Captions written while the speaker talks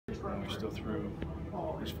still threw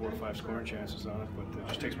at least 4 or 5 scoring chances on it, but it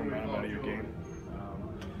just takes momentum out of your game.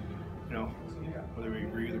 You know, whether we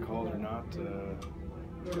agree with the calls or not, we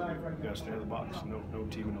got to stay in the box. No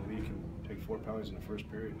team in the league can take 4 penalties in the first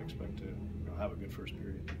period and expect to have a good first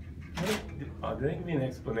period. There can be an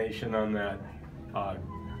explanation on that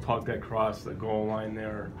puck that crossed the goal line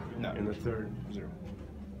there in the third? Zero.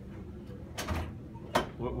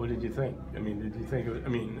 What did you think? I mean, did you think?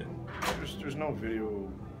 There's no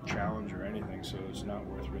video challenge or anything, so it's not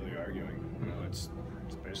worth really arguing. You know, it's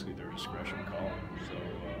basically their discretion call. So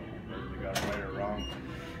whether they got it right or wrong,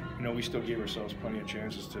 you know, we still gave ourselves plenty of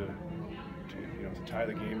chances to tie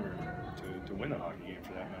the game or to win the hockey game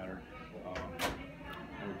for that matter.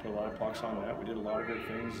 And we put a lot of pucks on net. We did a lot of good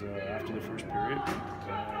things after the first period,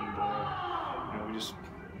 and you know, we just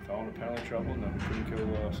fell into penalty trouble and then we couldn't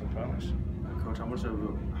kill some penalties. Coach, how much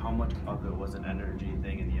of it was an energy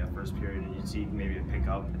thing in the first period, and you see maybe a pick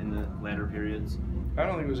up in the later periods? I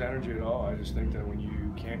don't think it was energy at all. I just think that when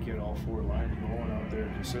you can't get all 4 lines going out there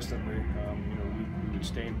consistently, you know, we would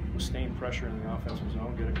sustain pressure in the offensive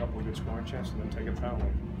zone, get a couple of good scoring chances, and then take a penalty.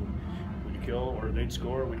 We'd kill, or they'd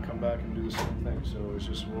score, we'd come back and do the same thing. So it's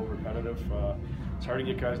just a little repetitive. It's hard to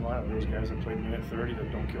get guys in line up. There's guys that played minute 30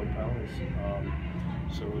 that don't kill penalties.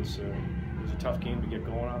 So it was a tough game to get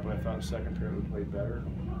going on, but I thought the second period we played better.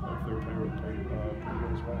 The third period we played pretty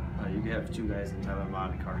good as well. You have 2 guys in Tyler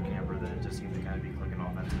Mott and Carter Camper that just seem to kind of be clicking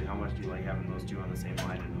offensively. How much do you like having those 2 on the same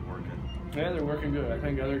line and working? Yeah, they're working good. I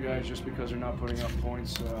think other guys, just because they're not putting up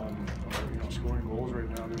points or scoring goals right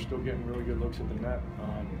now, they're still getting really good looks at the net.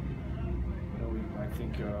 I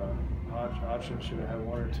think Hodgson should have had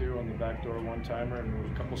 1 or 2 on the back door one-timer, and there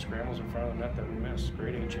was a couple scrambles in front of the net that we missed,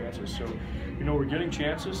 creating chances. So, you know, we're getting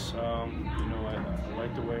chances. You know, I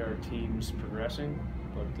like the way our team's progressing,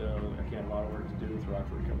 but again, a lot of work to do with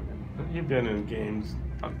Rockford coming in. You've been in games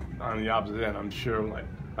on the opposite end, I'm sure,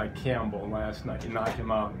 like Campbell last night. You knocked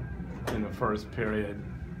him out in the first period,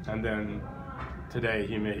 and then today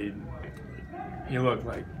he looked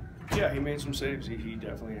like. Yeah, he made some saves. He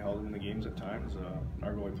definitely held him in the games at times.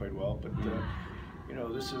 Our goalie played well, but you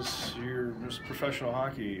know, this is professional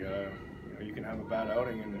hockey. You know, you can have a bad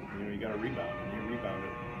outing, and you know, you got to rebound, and you rebound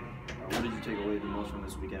it. What did you take away the most from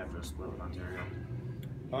this weekend after a split with Ontario?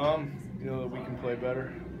 You know, that we can play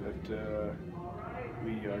better. That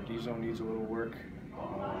our D zone needs a little work.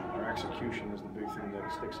 Our execution is the big thing that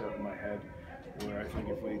sticks out in my head. Where I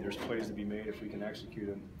think there's plays to be made if we can execute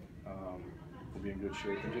them. We'll be in good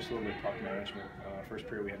shape. And just a little bit of puck management. First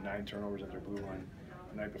period we had 9 turnovers at their blue line.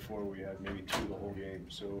 The night before we had maybe 2 the whole game.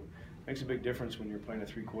 So it makes a big difference when you're playing a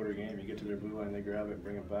 3-quarter game. You get to their blue line, they grab it,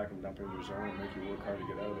 bring it back, and dump it in their zone and make you work hard to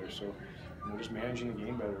get out of there. So you know, just managing the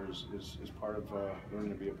game better is part of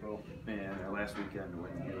learning to be a pro. And last weekend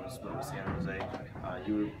when you split with San Jose,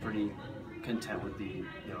 you were pretty content with the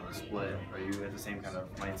split. Are you at the same kind of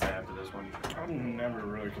mindset after this one? I'm never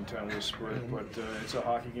really content with the split, but it's a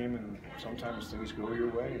hockey game, and sometimes things go your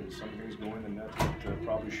way, and some things go in the net that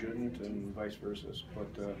probably shouldn't, and vice versa.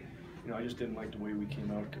 But you know, I just didn't like the way we came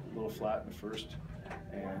out a little flat in the first,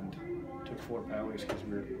 and took 4 penalties because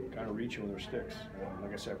we were kind of reaching with our sticks.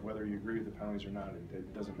 Like I said, whether you agree with the penalties or not,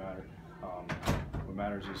 it doesn't matter. What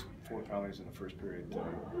matters is 4 penalties in the first period to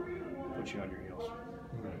put you on your heels.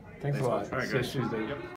 Thanks a lot. All right, guys.